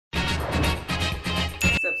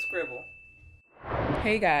scribble.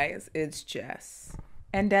 Hey guys, it's Jess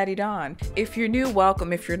and Daddy Don. If you're new,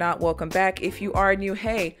 welcome. If you're not, welcome back. If you are new,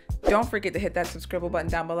 hey, don't forget to hit that subscribe button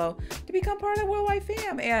down below to become part of the Worldwide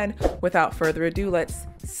Fam. And without further ado, let's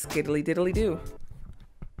skiddly diddly do.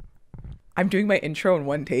 I'm doing my intro in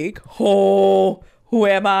one take. Oh, who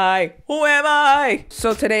am I? Who am I?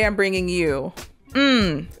 So today I'm bringing you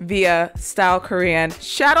via Style Korean.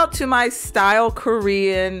 Shout out to my Style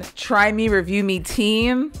Korean Try Me Review Me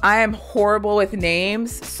team. I am horrible with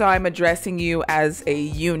names, so I'm addressing you as a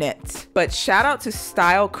unit. But shout out to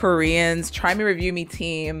Style Korean's Try Me Review Me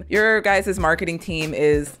team. Your guys' marketing team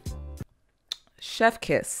is chef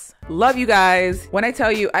kiss. Love you guys. When I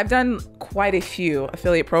tell you, I've done quite a few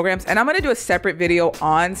affiliate programs, and I'm gonna do a separate video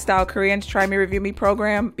on Style Korean's Try Me Review Me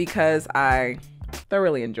program because I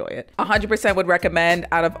thoroughly enjoy it. 100% would recommend.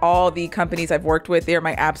 Out of all the companies I've worked with, they're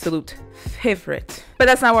my absolute favorite. But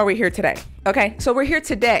that's not why we're here today. Okay, so we're here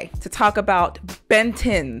today to talk about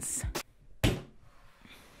Benton's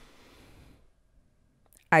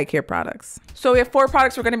eye care products. So we have 4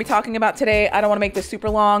 products we're going to be talking about today. I don't want to make this super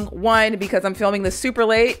long. 1, because I'm filming this super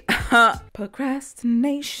late.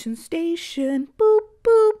 Procrastination station. Boop,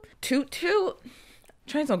 boop. Toot, toot.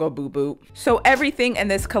 Trains don't go boop, boop. So everything in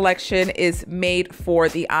this collection is made for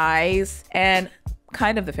the eyes and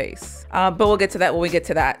kind of the face. But we'll get to that when we get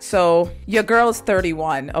to that. So your girl's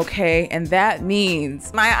 31, okay? And that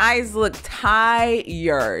means my eyes look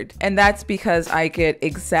tired. And that's because I get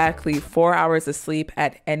exactly 4 hours of sleep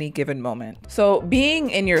at any given moment. So being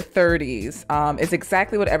in your 30s is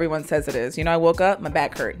exactly what everyone says it is. You know, I woke up, my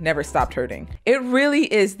back hurt, never stopped hurting. It really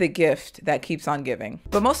is the gift that keeps on giving.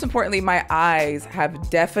 But most importantly, my eyes have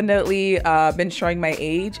definitely been showing my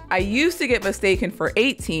age. I used to get mistaken for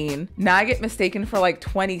 18. Now I get mistaken for like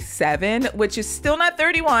 27, which is still not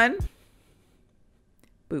 31.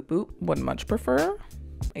 Boop, boop. Would much prefer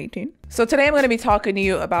 18. So today I'm going to be talking to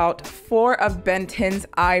you about 4 of Benton's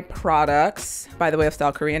eye products. By the way, of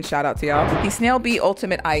Style Korean, shout out to y'all. The Snail Bee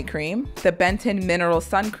Ultimate Eye Cream, the Benton Mineral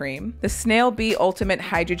Sun Cream, the Snail Bee Ultimate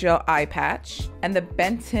Hydrogel Eye Patch, and the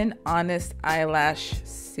Benton Honest Eyelash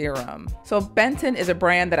Serum. So Benton is a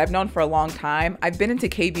brand that I've known for a long time. I've been into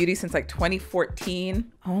K-beauty since like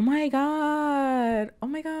 2014. Oh my God. Oh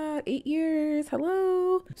my God. 8 years.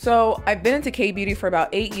 Hello. So I've been into K-beauty for about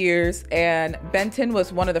 8 years, and Benton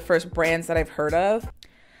was one of the first brands that I've heard of.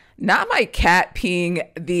 Not my cat peeing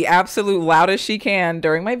the absolute loudest she can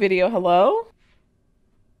during my video. Hello.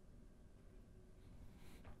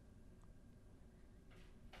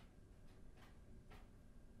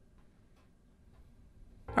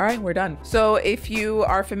 All right, we're done. So if you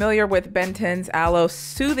are familiar with Benton's Aloe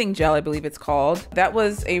Soothing Gel, I believe it's called, that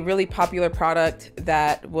was a really popular product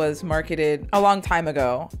that was marketed a long time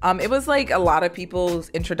ago. It was like a lot of people's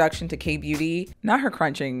introduction to K-beauty, not her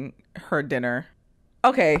crunching her dinner.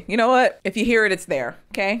 Okay, you know what? If you hear it, it's there,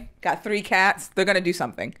 okay? Got 3 cats, they're gonna do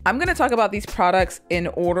something. I'm gonna talk about these products in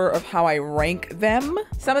order of how I rank them.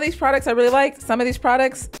 Some of these products I really liked, some of these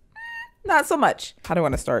products, not so much. How do I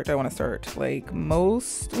want to start? Do I want to start like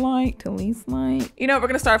most liked to least liked? You know, we're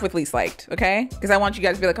going to start off with least liked, okay? Because I want you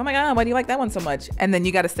guys to be like, oh my God, why do you like that one so much? And then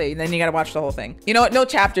you got to stay, then you got to watch the whole thing. You know what? No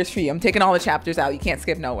chapters for you. I'm taking all the chapters out. You can't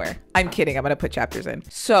skip nowhere. I'm kidding. I'm going to put chapters in.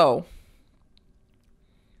 So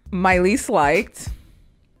my least liked,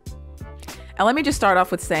 and let me just start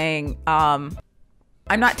off with saying, I'm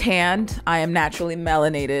not tanned. I am naturally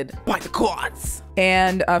melanated by the gods.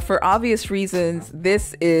 And for obvious reasons,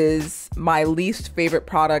 this is my least favorite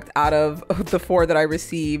product out of the 4 that I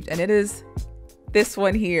received. And it is this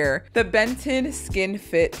one here, the Benton Skin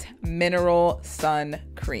Fit Mineral Sun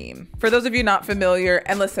Cream. For those of you not familiar,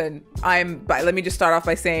 and listen, let me just start off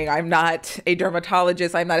by saying I'm not a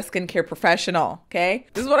dermatologist. I'm not a skincare professional, okay?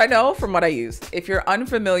 This is what I know from what I use. If you're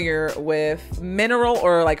unfamiliar with mineral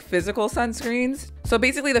or like physical sunscreens, so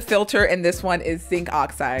basically the filter in this one is zinc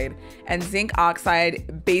oxide, and zinc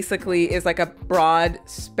oxide basically is like a broad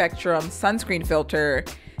spectrum sunscreen filter,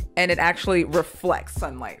 and it actually reflects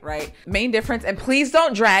sunlight, right? Main difference, and please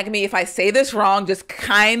don't drag me if I say this wrong, just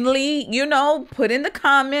kindly, you know, put in the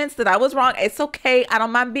comments that I was wrong. It's okay, I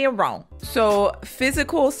don't mind being wrong. So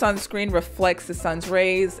physical sunscreen reflects the sun's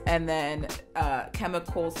rays, and then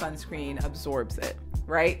chemical sunscreen absorbs it,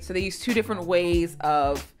 right? So they use 2 different ways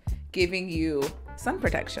of giving you sun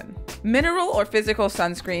protection. Mineral or physical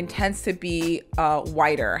sunscreen tends to be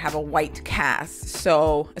whiter, have a white cast.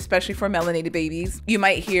 So especially for melanated babies, you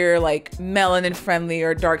might hear like melanin friendly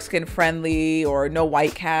or dark skin friendly or no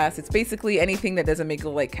white cast. It's basically anything that doesn't make it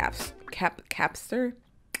look like capster.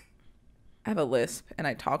 I have a lisp and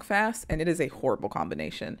I talk fast, and it is a horrible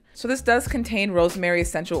combination. So this does contain rosemary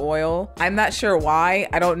essential oil. I'm not sure why.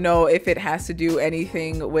 I don't know if it has to do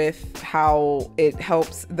anything with how it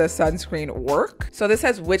helps the sunscreen work. So this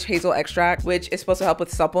has witch hazel extract, which is supposed to help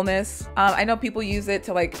with suppleness. I know people use it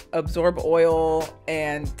to like absorb oil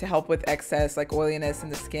and to help with excess like oiliness in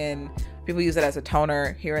the skin. People use it as a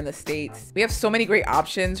toner here in the States. We have so many great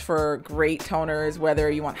options for great toners,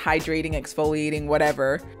 whether you want hydrating, exfoliating,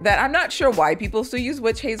 whatever, that I'm not sure why people still use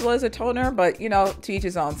witch hazel as a toner, but you know, to each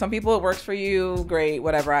his own. Some people it works for you, great,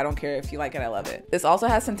 whatever. I don't care if you like it, I love it. This also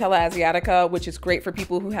has centella asiatica, which is great for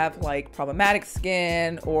people who have like problematic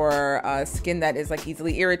skin or skin that is like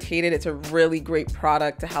easily irritated. It's a really great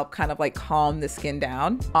product to help kind of like calm the skin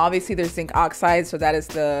down. Obviously there's zinc oxide, so that is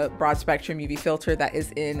the broad spectrum UV filter that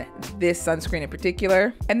is in this sunscreen in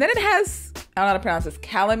particular. And then it has, I don't know how to pronounce this,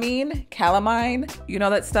 calamine. You know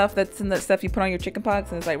that stuff that's in the stuff you put on your chicken pox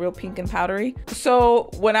and it's like real pink and powdery.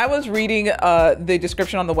 So when I was reading the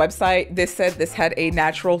description on the website, this said this had a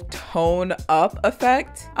natural tone up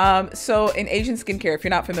effect. So in Asian skincare, if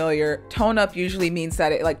you're not familiar, tone up usually means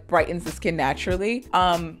that it like brightens the skin naturally.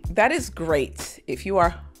 That is great if you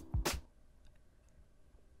are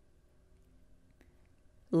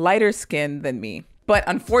lighter skinned than me. But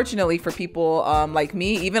unfortunately for people like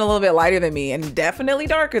me, even a little bit lighter than me and definitely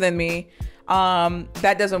darker than me,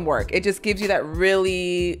 that doesn't work. It just gives you that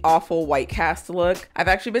really awful white cast look. I've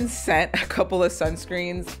actually been sent a couple of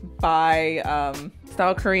sunscreens by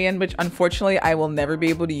Style Korean, which unfortunately I will never be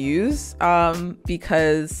able to use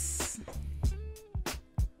because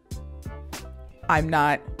I'm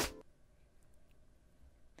not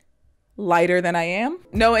lighter than I am.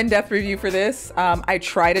 No in-depth review for this. I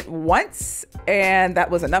tried it once and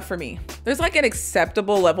that was enough for me. There's like an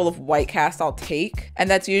acceptable level of white cast I'll take, and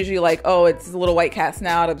that's usually like, oh, it's a little white cast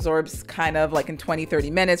now, it absorbs kind of like in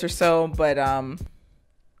 20-30 minutes or so, but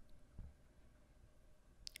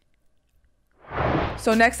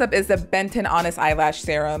so next up is the Benton Honest Eyelash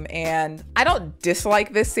Serum, and I don't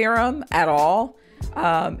dislike this serum at all.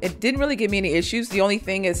 It didn't really give me any issues. The only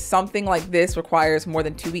thing is something like this requires more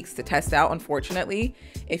than 2 weeks to test out, unfortunately.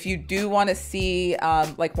 If you do want to see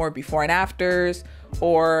like more before and afters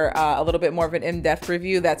or a little bit more of an in-depth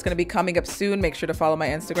review, that's going to be coming up soon. Make sure to follow my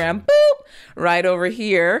Instagram, boop, right over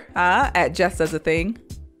here at JessDoesAThing.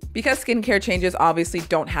 Because skincare changes obviously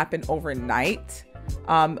don't happen overnight,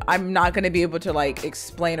 I'm not going to be able to like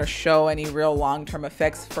explain or show any real long-term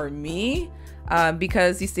effects for me.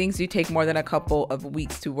 Because these things do take more than a couple of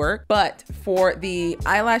weeks to work. But for the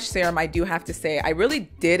eyelash serum, I do have to say, I really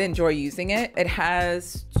did enjoy using it. It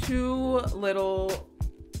has two little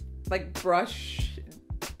like brush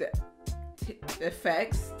tips.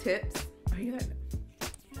 Are you that?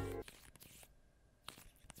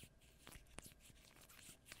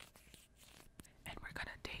 And we're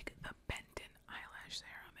gonna take the Benton eyelash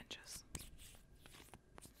serum and just,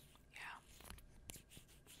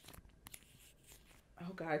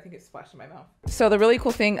 oh God, I think it splashed in my mouth. So the really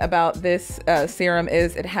cool thing about this serum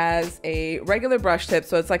is it has a regular brush tip.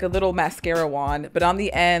 So it's like a little mascara wand, but on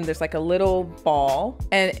the end, there's like a little ball.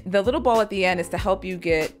 And the little ball at the end is to help you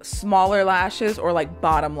get smaller lashes or like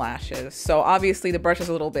bottom lashes. So obviously the brush is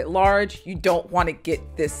a little bit large. You don't want to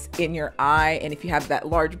get this in your eye. And if you have that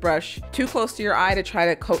large brush too close to your eye to try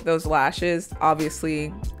to coat those lashes,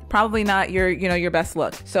 obviously probably not your best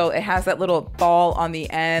look. So it has that little ball on the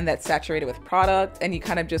end that's saturated with product, and you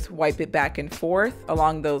kind of just wipe it back and forth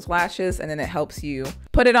along those lashes, and then it helps you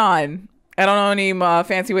put it on. I don't know any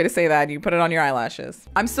fancy way to say that. You put it on your eyelashes.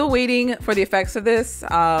 I'm still waiting for the effects of this.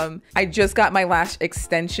 I just got my lash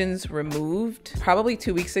extensions removed probably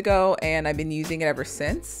 2 weeks ago, and I've been using it ever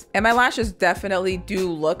since. And my lashes definitely do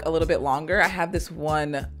look a little bit longer. I have this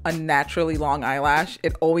one unnaturally long eyelash.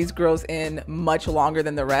 It always grows in much longer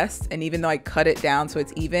than the rest. And even though I cut it down so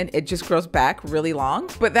it's even, it just grows back really long.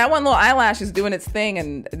 But that one little eyelash is doing its thing,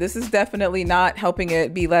 and this is definitely not helping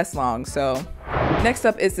it be less long. So next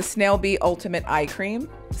up is the Snail Bee Ultimate Eye Cream.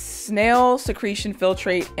 Snail secretion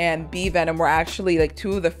filtrate and bee venom were actually like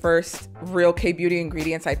two of the first real K-beauty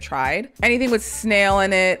ingredients I tried. Anything with snail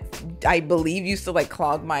in it, I believe used to like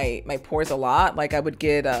clog my pores a lot. Like I would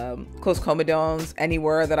get closed comedones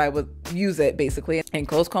anywhere that I would use it basically. And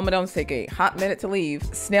closed comedones take a hot minute to leave.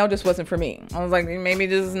 Snail just wasn't for me. I was like, maybe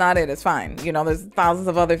this is not it, it's fine. You know, there's thousands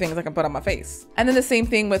of other things I can put on my face. And then the same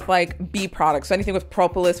thing with like bee products. So anything with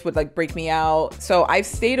propolis would like break me out. So I've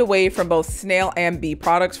stayed away from both snail and bee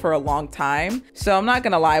products for a long time. So I'm not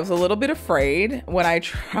gonna lie, I was a little bit afraid when I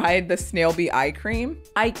tried the Snail Bee eye cream.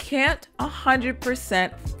 I can't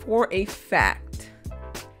 100% for a fact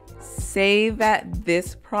say that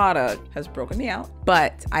this product has broken me out,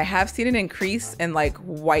 but I have seen an increase in like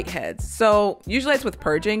whiteheads. So usually it's with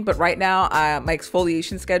purging, but right now my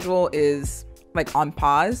exfoliation schedule is like on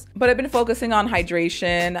pause, but I've been focusing on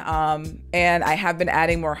hydration, and I have been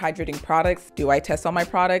adding more hydrating products. Do I test all my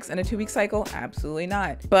products in a 2-week cycle? Absolutely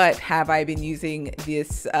not. But have I been using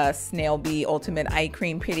this Snail Bee Ultimate Eye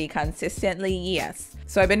Cream pretty consistently? Yes.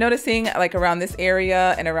 So I've been noticing like around this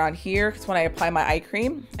area and around here, because when I apply my eye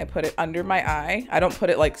cream, I put it under my eye. I don't put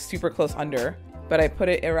it like super close under, but I put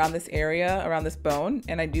it around this area, around this bone,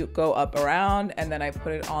 and I do go up around, and then I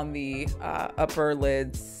put it on the upper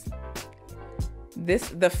lids.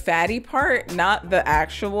 The fatty part, not the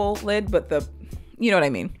actual lid, but you know what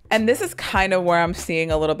I mean. And this is kind of where I'm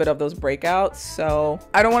seeing a little bit of those breakouts. So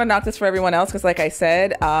I don't want to knock this for everyone else, because like I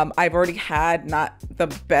said, I've already had not the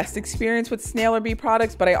best experience with Snail or Bee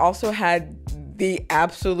products, but I also had the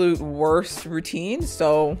absolute worst routine.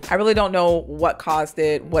 So I really don't know what caused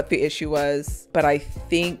it, what the issue was, but I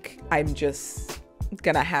think I'm just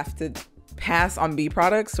gonna have to pass on Bee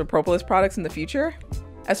products or propolis products in the future.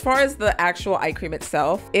 As far as the actual eye cream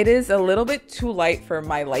itself, it is a little bit too light for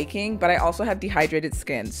my liking, but I also have dehydrated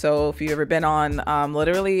skin. So if you've ever been on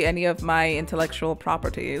literally any of my intellectual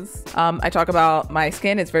properties, I talk about my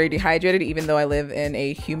skin. It's very dehydrated, even though I live in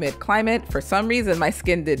a humid climate. For some reason, my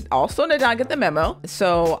skin did not get the memo.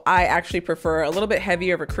 So I actually prefer a little bit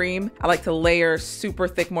heavier of a cream. I like to layer super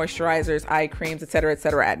thick moisturizers, eye creams, etc.,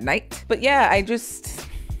 at night. But yeah, I just,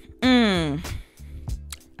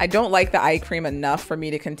 I don't like the eye cream enough for me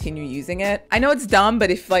to continue using it. I know it's dumb, but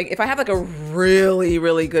if I have like a really,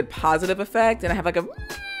 really good positive effect and I have like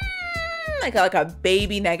a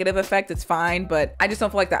baby negative effect, it's fine. But I just don't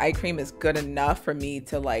feel like the eye cream is good enough for me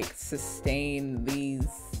to like sustain these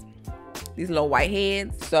little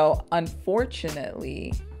whiteheads. So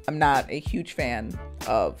unfortunately, I'm not a huge fan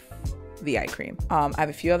of the eye cream. I have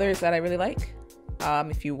a few others that I really like.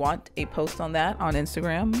 If you want a post on that on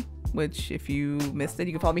Instagram, which if you missed it,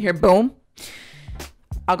 you can follow me here. Boom.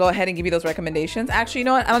 I'll go ahead and give you those recommendations. Actually, you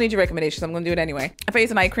know what? I don't need your recommendations. I'm going to do it anyway. If I use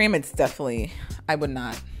an eye cream, it's definitely, I would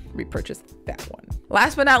not repurchase that one.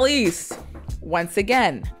 Last but not least, once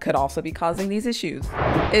again, could also be causing these issues,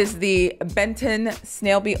 is the Benton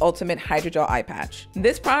Snail Bee Ultimate Hydrogel Eye Patch.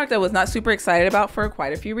 This product I was not super excited about for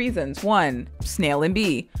quite a few reasons. One, snail and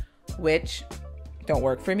bee, which don't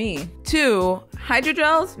work for me. Two,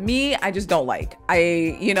 hydrogels, I just don't like.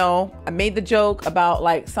 I made the joke about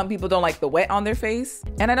like some people don't like the wet on their face.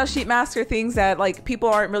 And I know sheet masks are things that like people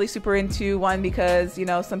aren't really super into. One, because,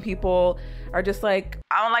 some people are just like,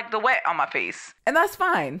 I don't like the wet on my face. And that's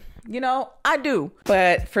fine. I do.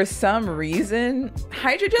 But for some reason,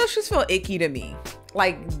 hydrogels just feel icky to me.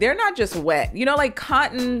 Like they're not just wet, like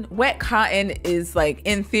cotton. Wet cotton is like,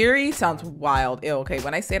 in theory, sounds wild. Ew, okay,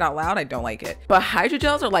 when I say it out loud, I don't like it. But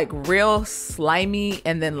hydrogels are like real slimy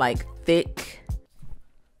and then like thick.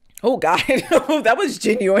 Oh God, that was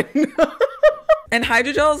genuine. And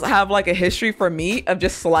hydrogels have like a history for me of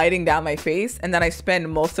just sliding down my face, and then I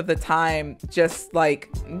spend most of the time just like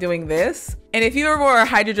doing this. And if you ever wore a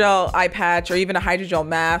hydrogel eye patch or even a hydrogel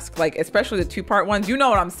mask, like especially the 2-part ones, you know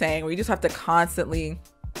what I'm saying, where you just have to constantly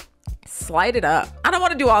slide it up. I don't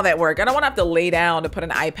want to do all that work. I don't want to have to lay down to put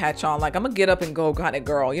an eye patch on. Like I'm gonna get up and go kind of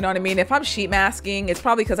girl. You know what I mean? If I'm sheet masking, it's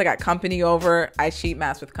probably because I got company over. I sheet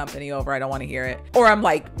mask with company over. I don't want to hear it. Or I'm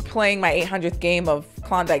like playing my 800th game of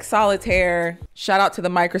Klondike Solitaire. Shout out to the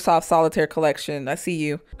Microsoft Solitaire collection. I see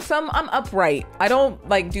you. I'm upright. I don't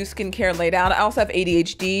like do skincare and lay down. I also have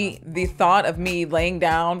ADHD. The thought of me laying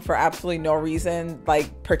down for absolutely no reason,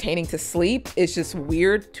 like pertaining to sleep, is just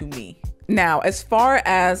weird to me. Now, as far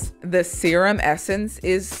as the serum essence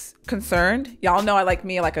is concerned, y'all know I like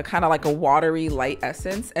a kind of like a watery light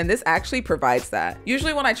essence, and this actually provides that.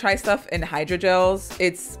 Usually when I try stuff in hydrogels,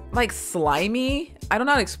 it's like slimy. I don't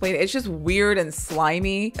know how to explain it. It's just weird and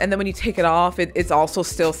slimy. And then when you take it off, it's also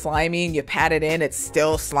still slimy, and you pat it in, it's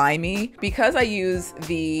still slimy. Because I use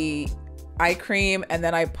the eye cream and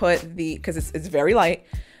then I put because it's very light,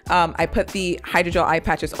 I put the hydrogel eye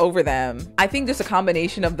patches over them. I think just a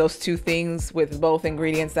combination of those two things with both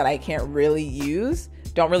ingredients that I can't really use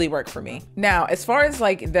don't really work for me. Now, as far as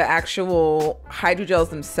like the actual hydrogels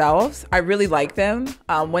themselves, I really like them.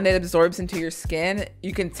 When it absorbs into your skin,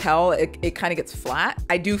 you can tell it kind of gets flat.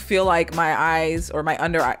 I do feel like my eyes or my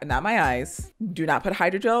under eye, not my eyes, do not put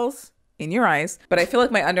hydrogels in your eyes, but I feel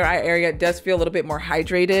like my under eye area does feel a little bit more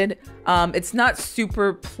hydrated. It's not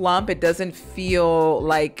super plump. It doesn't feel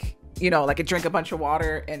like you know, like I drink a bunch of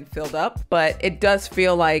water and filled up, but it does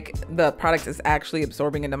feel like the product is actually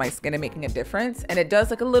absorbing into my skin and making a difference. And it does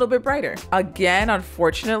look a little bit brighter. Again,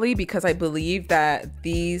 unfortunately, because I believe that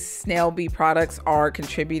these Snail Bee products are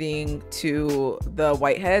contributing to the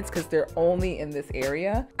whiteheads because they're only in this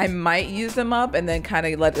area, I might use them up and then kind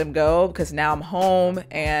of let them go, because now I'm home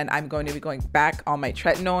and I'm going to be going back on my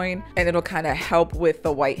tretinoin and it'll kind of help with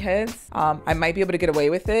the whiteheads. I might be able to get away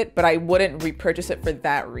with it, but I wouldn't repurchase it for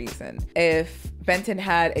that reason. If Benton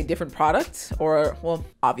had a different product, or well,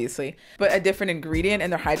 obviously, but a different ingredient in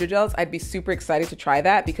their hydrogels, I'd be super excited to try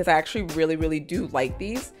that, because I actually really do like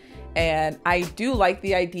these. And I do like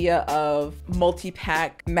the idea of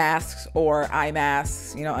multi-pack masks or eye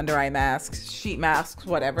masks, you know, under eye masks, sheet masks,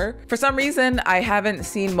 whatever. For some reason, I haven't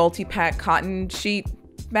seen multi-pack cotton sheet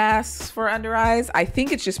masks for under eyes. I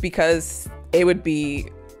think it's just because it would be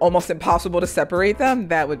almost impossible to separate them.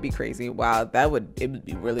 That would be crazy. Wow, it would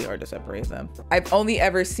be really hard to separate them. I've only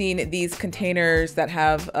ever seen these containers that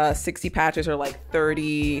have 60 patches or like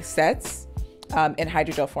 30 sets in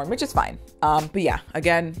hydrogel form, which is fine. But yeah,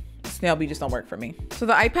 again, Snail Bee just don't work for me. So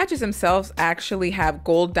the eye patches themselves actually have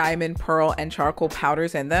gold, diamond, pearl, and charcoal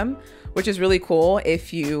powders in them, which is really cool.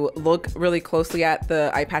 If you look really closely at the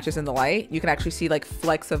eye patches in the light, you can actually see like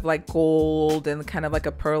flecks of like gold and kind of like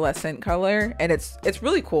a pearlescent color. And it's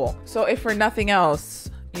really cool. So if for nothing else,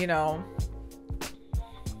 you know,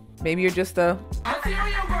 maybe you're just a...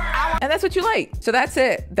 and that's what you like. So that's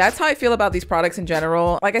it. That's how I feel about these products in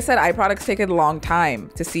general. Like I said, eye products take a long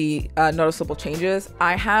time to see noticeable changes.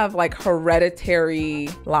 I have like hereditary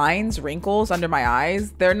lines, wrinkles under my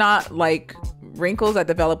eyes. They're not like wrinkles that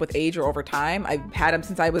develop with age or over time. I've had them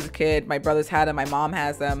since I was a kid. My brothers had them. My mom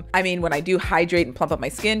has them. I mean, when I do hydrate and plump up my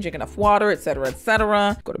skin, drink enough water,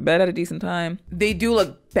 etc., go to bed at a decent time, they do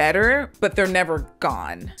look better, but they're never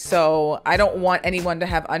gone. So I don't want anyone to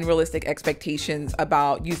have unrealistic expectations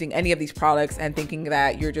about using any of these products and thinking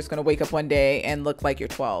that you're just going to wake up one day and look like you're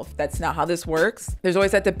 12. That's not how this works. There's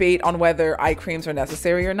always that debate on whether eye creams are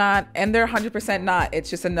necessary or not, and they're 100% not. It's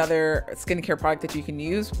just another skincare product that you can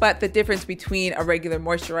use. But the difference between a regular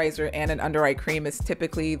moisturizer and an under eye cream is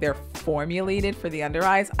typically they're formulated for the under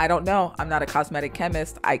eyes. I don't know. I'm not a cosmetic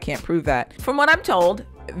chemist. I can't prove that. From what I'm told,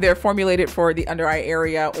 they're formulated for the under eye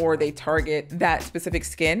area, or they target that specific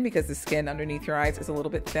skin because the skin underneath your eyes is a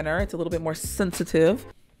little bit thinner. It's a little bit more sensitive.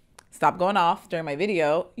 Stop going off during my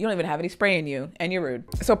video. You don't even have any spray in you and you're rude.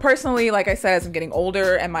 So personally, like I said, as I'm getting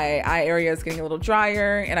older and my eye area is getting a little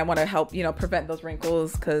drier and I want to help, you know, prevent those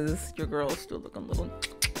wrinkles because your girl's still looking a little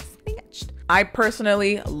snatched. I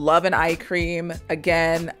personally love an eye cream.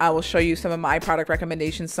 Again, I will show you some of my product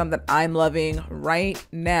recommendations, some that I'm loving right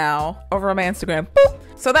now over on my Instagram. Boop.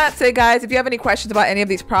 So that's it, guys. If you have any questions about any of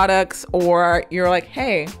these products, or you're like,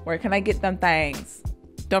 hey, where can I get them things?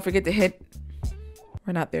 Don't forget to hit...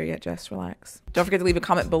 We're not there yet, Jess, relax. Don't forget to leave a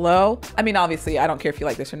comment below. I mean, obviously, I don't care if you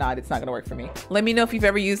like this or not. It's not gonna work for me. Let me know if you've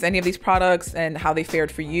ever used any of these products and how they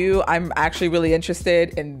fared for you. I'm actually really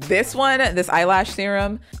interested in this one, this eyelash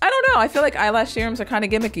serum. I don't know, I feel like eyelash serums are kind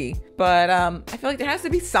of gimmicky, but I feel like there has to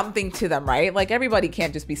be something to them, right? Like everybody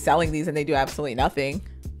can't just be selling these and they do absolutely nothing.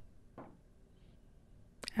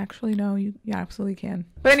 Actually, no, you absolutely can.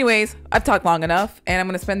 But anyways, I've talked long enough and I'm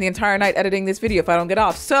going to spend the entire night editing this video if I don't get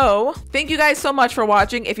off. So thank you guys so much for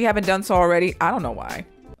watching. If you haven't done so already, I don't know why.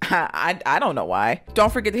 I don't know why.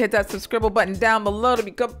 Don't forget to hit that subscribe button down below to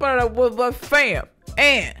become part of the fam.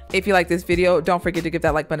 And if you like this video, don't forget to give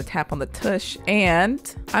that like button a tap on the tush.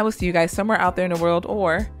 And I will see you guys somewhere out there in the world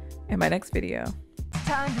or in my next video.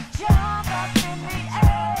 Time to jump.